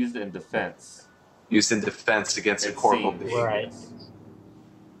was used in defense. Used in defense against a corporal being. Right.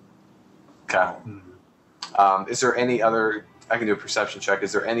 Okay. Is there any other, I can do a perception check,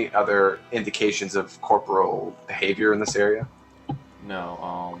 is there any other indications of corporal behavior in this area?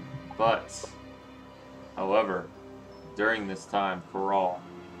 No, but, however, during this time, Karal,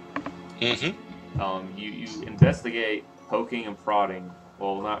 you investigate poking and prodding,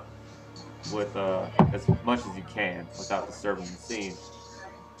 well, not with as much as you can without disturbing the scene,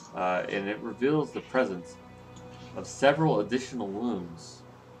 and it reveals the presence of several additional wounds.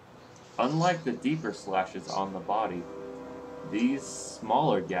 Unlike the deeper slashes on the body, these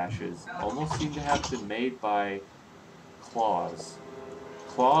smaller gashes almost seem to have been made by claws.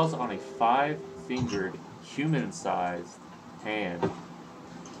 Claws on a 5-fingered, human-sized hand.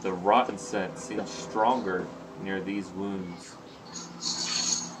 The rotten scent seems stronger near these wounds.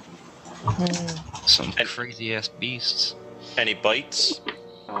 Some crazy-ass beasts. Any bites?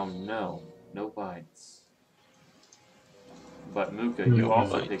 No bites. But Muka, you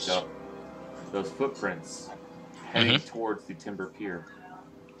also pick up those footprints heading towards the timber pier.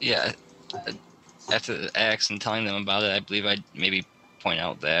 Yeah. After the axe and telling them about it, I believe I'd maybe point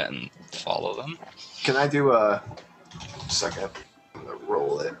out that and follow them. Can I do a second? I'm going to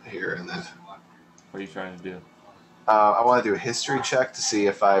roll it here and then. What are you trying to do? I want to do a history check to see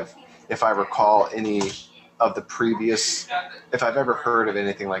if I recall any of the previous, if I've ever heard of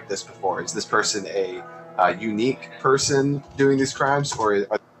anything like this before. Is this person a unique person doing these crimes, or are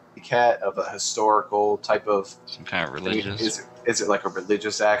they a cat of a historical type of some kind of religious? Is it like a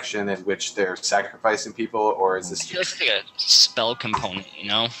religious action in which they're sacrificing people, or is this? It's like a spell component, you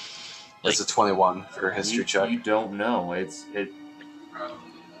know. It's a 21 for a history check. You don't know.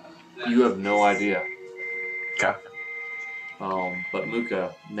 You have no idea. Okay. But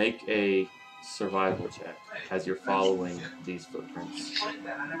Muka, make a survival check as you're following these footprints.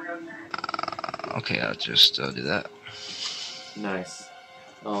 Okay, I'll just do that. Nice.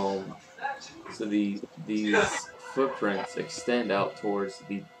 So these footprints extend out towards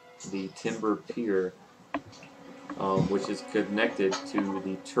the timber pier, which is connected to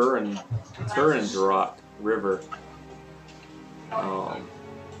the Turandrock River,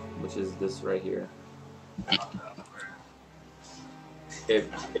 which is this right here.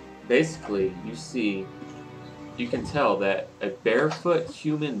 Basically, you can tell that a barefoot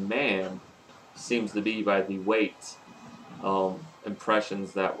human man seems to be by the weight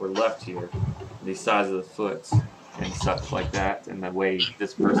impressions that were left here, the size of the foot and such like that, and the way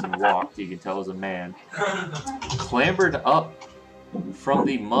this person walked, you can tell was a man, clambered up from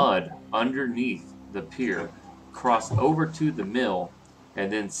the mud underneath the pier, crossed over to the mill,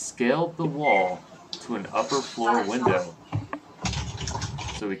 and then scaled the wall to an upper floor window.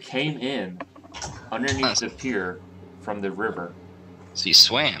 So he came in underneath the pier from the river. So he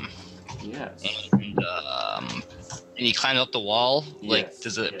swam. Yes. And he climbed up the wall. Like, Yes.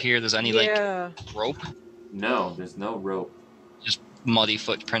 does it appear there's any like rope? No, there's no rope. Just muddy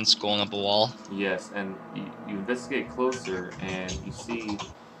footprints going up a wall. Yes, and you investigate closer, and you see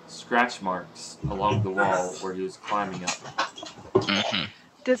scratch marks along the wall where he was climbing up. Mm-hmm.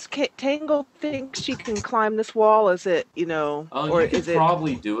 Does Tangle think she can climb this wall? Is it, or you could is it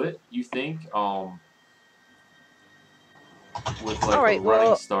probably do it? You think? With like right, a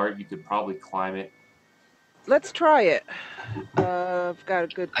running start, you could probably climb it. Let's try it. I've got a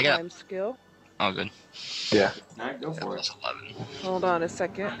good climb skill. Oh, good. Yeah. All right, go for it. 11. Hold on a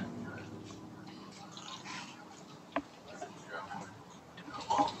second.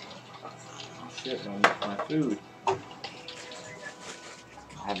 Shit, man, that's my food. I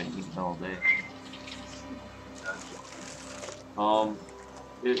haven't eaten all day.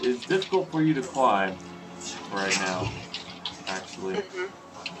 It's difficult for you to climb right now, actually.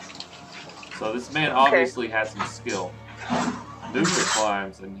 So this man obviously has some skill. Nuka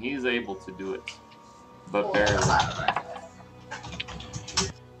climbs, and he's able to do it, but barely.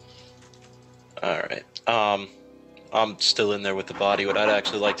 Alright. I'm still in there with the body. What I'd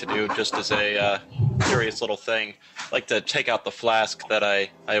actually like to do, just as a curious little thing, like to take out the flask that I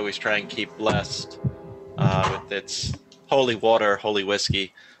always try and keep blessed with its holy water, holy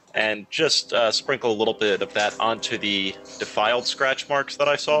whiskey, and just sprinkle a little bit of that onto the defiled scratch marks that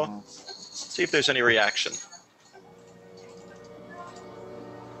I saw. See if there's any reaction.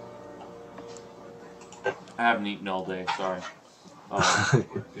 I haven't eaten all day, sorry.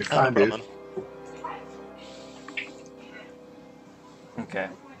 You're fine, dude. Okay.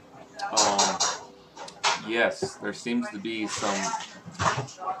 Yes, there seems to be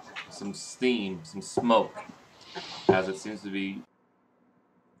some steam, some smoke, as it seems to be.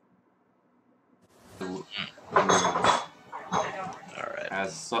 Alright.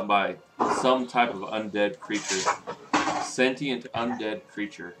 As some type of undead creature, sentient undead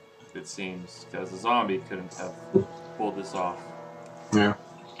creature, it seems, because a zombie couldn't have pulled this off. Yeah.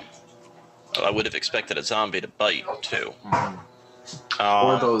 Well, I would have expected a zombie to bite, too.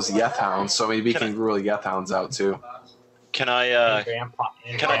 Or those Yeth hounds, so maybe we can rule Yeth hounds out too. Can I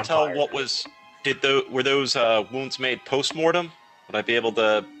tell what was... Were those wounds made post-mortem? Would I be able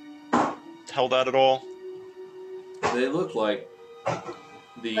to tell that at all? They look like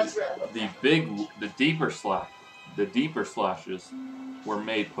the deeper slashes were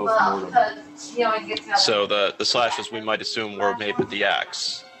made post-mortem. So the slashes we might assume were made with the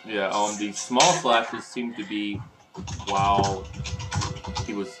axe. Yeah, the small slashes seem to be while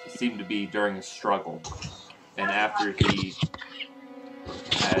seemed to be during a struggle, and after he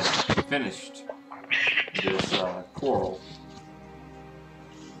had finished this quarrel,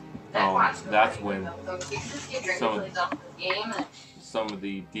 that's when some of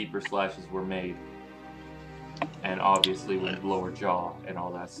the deeper slashes were made, and obviously when the lower jaw and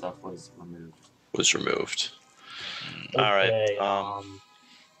all that stuff was removed. All right.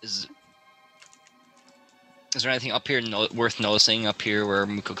 Is there anything up here worth noticing up here where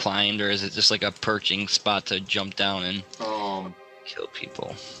Muka climbed, or is it just like a perching spot to jump down and kill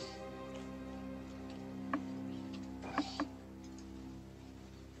people?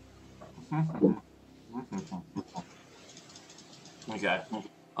 Okay.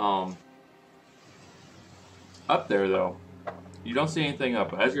 Up there though, you don't see anything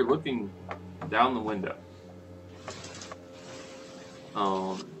up. As you're looking down the window,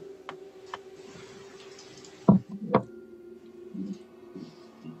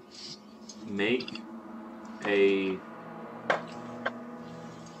 make a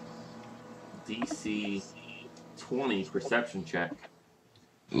DC 20 perception check.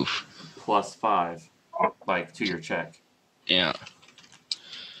 Oof. +5, like, to your check. Yeah.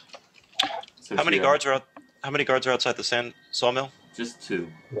 How many guards are out? How many guards are outside the sand sawmill? Just 2.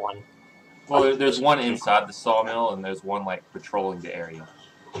 One. Well, there's one inside the sawmill, and there's one like patrolling the area.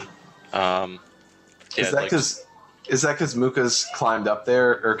 Yeah, is that because Muka's climbed up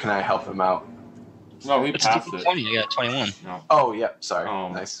there, or can I help him out? No, he passed it. 20, you got 21. No. Oh, yeah, sorry.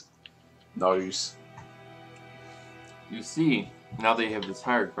 Nice. No use. You see, now that you have this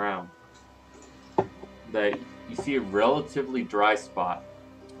higher ground, that you see a relatively dry spot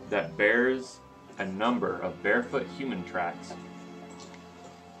that bears a number of barefoot human tracks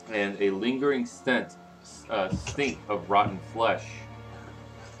and a lingering stink of rotten flesh.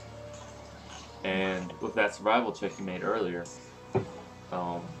 And with that survival check you made earlier,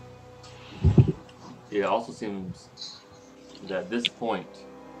 it also seems that this point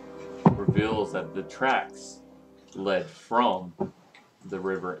reveals that the tracks led from the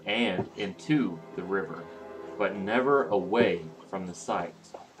river and into the river, but never away from the site.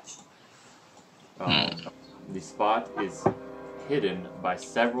 The spot is hidden by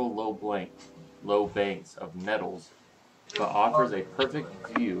several low banks of nettles, but offers a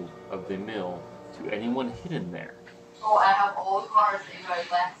perfect view of the mill to anyone hidden there. Oh, I have old cards that you guys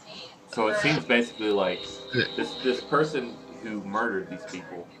last seen. So it seems basically like this person who murdered these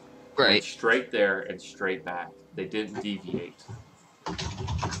people went straight there and straight back. They didn't deviate.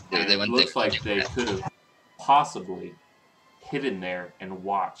 And it looks like they could have possibly hidden there and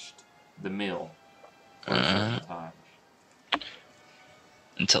watched the mill for a certain time.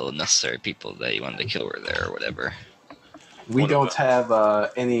 Until the necessary people that you wanted to kill were there or whatever. We don't have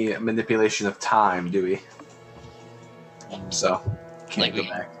any manipulation of time, do we? So, can't go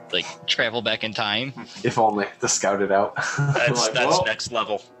back. Like, travel back in time? If only, to scout it out. That's next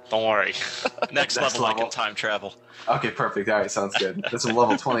level. Don't worry. Next level, I can time travel. Okay, perfect. All right, sounds good. That's some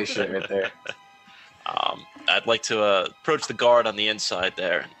level 20 shit right there. I'd like to approach the guard on the inside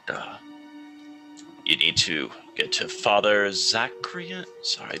there. You need to get to Father Zachariah.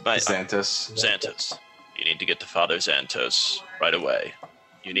 Sorry, Xantos. Xantos. You need to get to Father Xantos right away.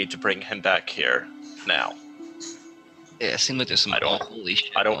 You need to bring him back here now. Yeah, it seems like there's some holy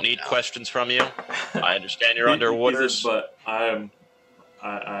shit. I don't need questions from you. I understand you're under orders. But I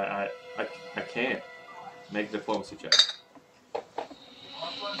can't make diplomacy check.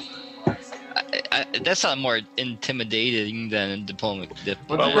 That sounds more intimidating than diplomacy.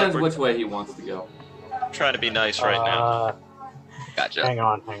 Well, it depends which way he wants to go. I'm trying to be nice right now. Gotcha. Hang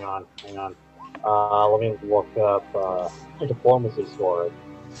on. Let me look up a diplomacy score.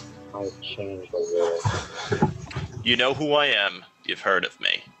 I've changed a little. You know who I am. You've heard of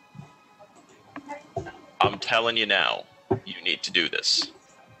me. I'm telling you now. You need to do this.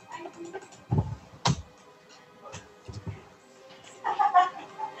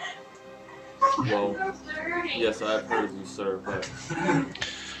 Well, yes, I've heard of you, sir, but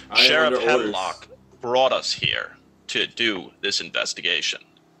Sheriff Hemlock brought us here to do this investigation.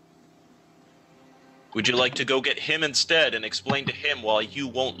 Would you like to go get him instead and explain to him why you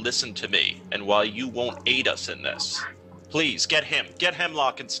won't listen to me and why you won't aid us in this? Please, get him. Get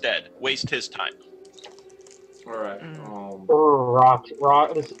Hemlock instead. Waste his time. Alright.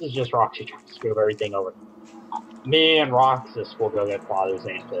 This is just Roxy trying to screw everything over. Me and Roxas will go get Father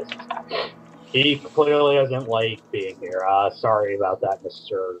Xantos. He clearly doesn't like being here. Sorry about that,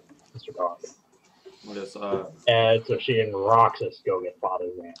 Mr. Garb. Yes, and so she and Roxas go get Father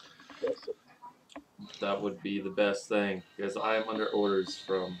Xantos. That would be the best thing, because I am under orders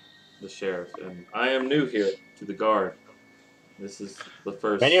from the sheriff, and I am new here to the guard. This is the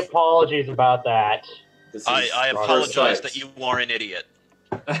first... Many apologies about that. I apologize that you are an idiot.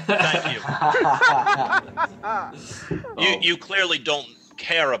 Thank you. You clearly don't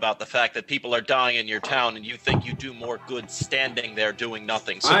care about the fact that people are dying in your town, and you think you do more good standing there doing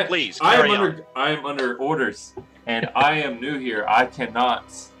nothing. So please, carry on. I am under orders, and I am new here. I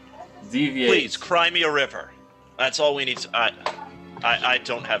cannot deviate. Please, cry me a river. That's all we need to... I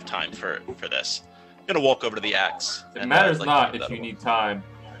don't have time for this. I'm going to walk over to the axe. It matters not if you need time.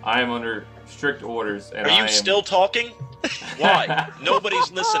 I am under strict orders. And Are you still talking? Why?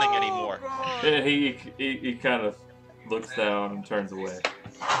 Nobody's listening anymore. He kind of looks down and turns away.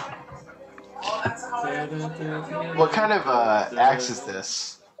 What kind of axe is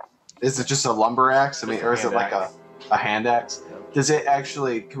this? Is it just a lumber axe? I mean, or is it like a hand axe? Does it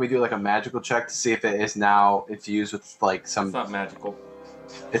actually? Can we do like a magical check to see if it is now infused with like some? It's not magical.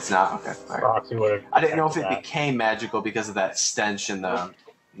 It's not okay. All right. I didn't know if it became magical because of that stench and the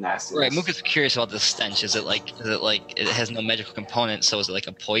nastiness. Right, Mooka's curious about the stench. Is it like it has no magical component? So is it like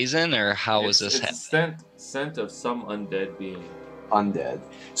a poison, or how is this? It's scent of some undead being. Undead.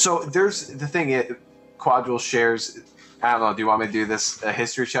 So there's the thing. Quadril shares. I don't know. Do you want me to do this a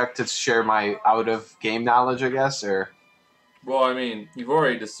history check to share my out of game knowledge? I guess, or. Well, I mean, you've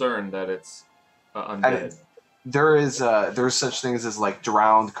already discerned that it's undead. There's such things as like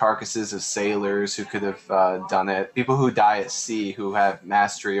drowned carcasses of sailors who could have done it. People who die at sea who have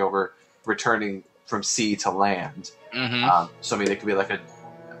mastery over returning from sea to land. So I mean, it could be like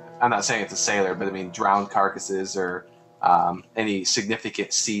I'm not saying it's a sailor, but I mean drowned carcasses or any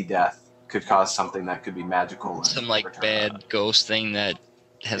significant sea death could cause something that could be magical. Some like bad ghost thing that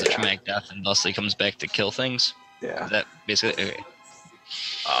has a traumatic death and thusly comes back to kill things. Yeah. Is that basically okay.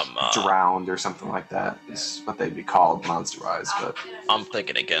 Drowned or something like that is what they'd be called monster-wise, but I'm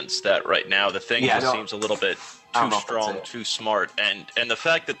thinking against that right now. The thing just seems a little bit too strong, too smart, and the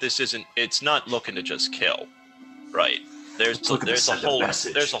fact that it's not looking to just kill, right? There's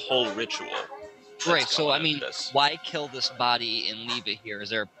a whole ritual. Right. So I mean, why kill this body and leave it here?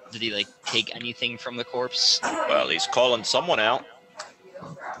 Did he like take anything from the corpse? Well, he's calling someone out.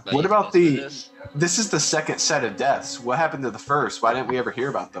 But what about this is the second set of deaths. What happened to the first? Why didn't we ever hear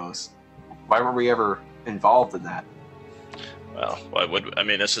about those? Why weren't we ever involved in that? Well,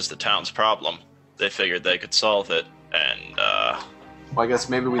 this is the town's problem. They figured they could solve it, and well, I guess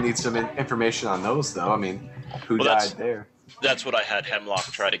maybe we need some information on those, though. I mean, who died there? That's what I had Hemlock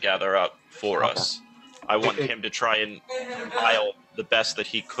try to gather up for us. I want him to try and compile the best that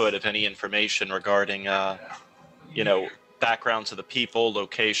he could of any information regarding, backgrounds of the people,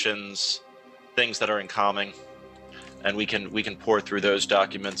 locations, things that are in common, and we can pour through those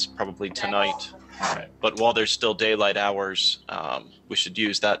documents probably tonight. Right. But while there's still daylight hours, we should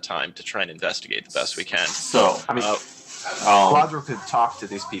use that time to try and investigate the best we can. So, I mean, Quadro could talk to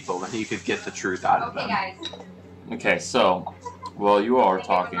these people and he could get the truth out of them. Okay, so while you all are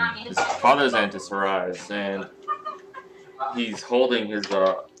talking, his father's Antis arrives, and he's holding his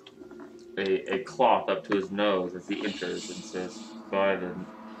a cloth up to his nose as he enters and says, by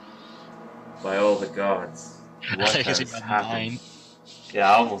all the gods, what has happened? Yeah,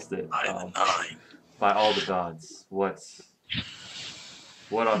 I almost did. By all the gods, what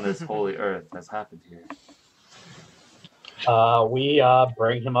on this holy earth has happened here? We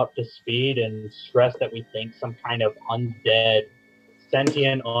bring him up to speed and stress that we think some kind of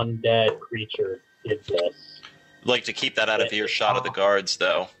sentient undead creature did this. I'd like to keep that out of earshot of the guards,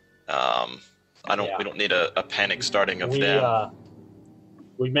 though. We don't need a panic starting of them.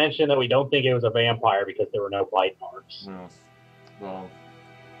 We mentioned that we don't think it was a vampire because there were no bite marks. No. Well,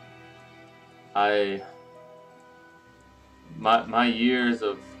 my years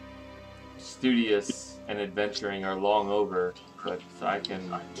of studious and adventuring are long over, but I can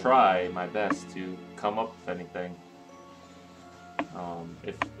try my best to come up with anything.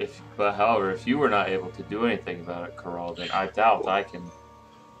 However, if you were not able to do anything about it, Corral, then I doubt I can.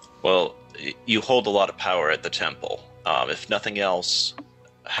 Well, you hold a lot of power at the temple. If nothing else,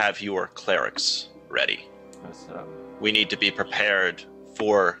 have your clerics ready. We need to be prepared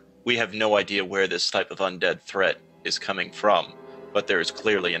we have no idea where this type of undead threat is coming from, but there is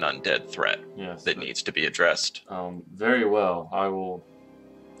clearly an undead threat that needs to be addressed. Very well. I will.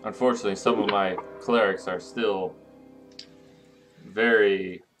 Unfortunately, some of my clerics are still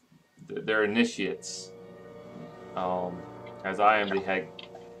they're initiates, as I am the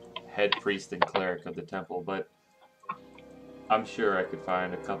head priest and cleric of the temple, but I'm sure I could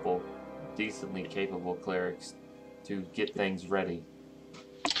find a couple decently capable clerics to get things ready.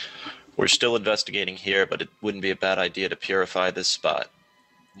 We're still investigating here, but it wouldn't be a bad idea to purify this spot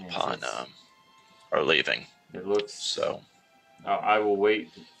upon our leaving. It looks so. I will wait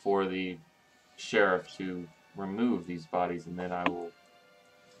for the sheriff to remove these bodies, and then I will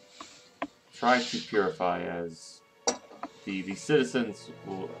try to purify, as the citizens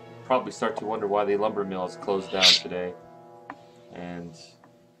will probably start to wonder why the lumber mill is closed down today, and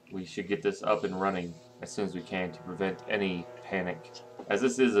we should get this up and running as soon as we can to prevent any panic, as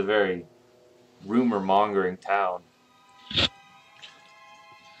this is a very rumor-mongering town.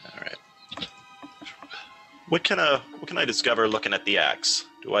 All right. What can I discover looking at the axe?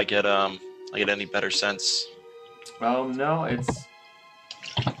 Do I get any better sense? No, it's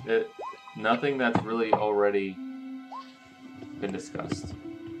nothing that's really already been discussed.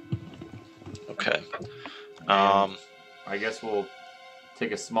 Okay. I guess we'll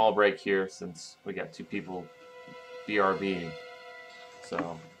take a small break here since we got 2 people BRBing.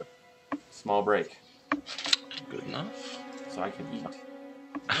 So, small break. Good enough. So I can eat.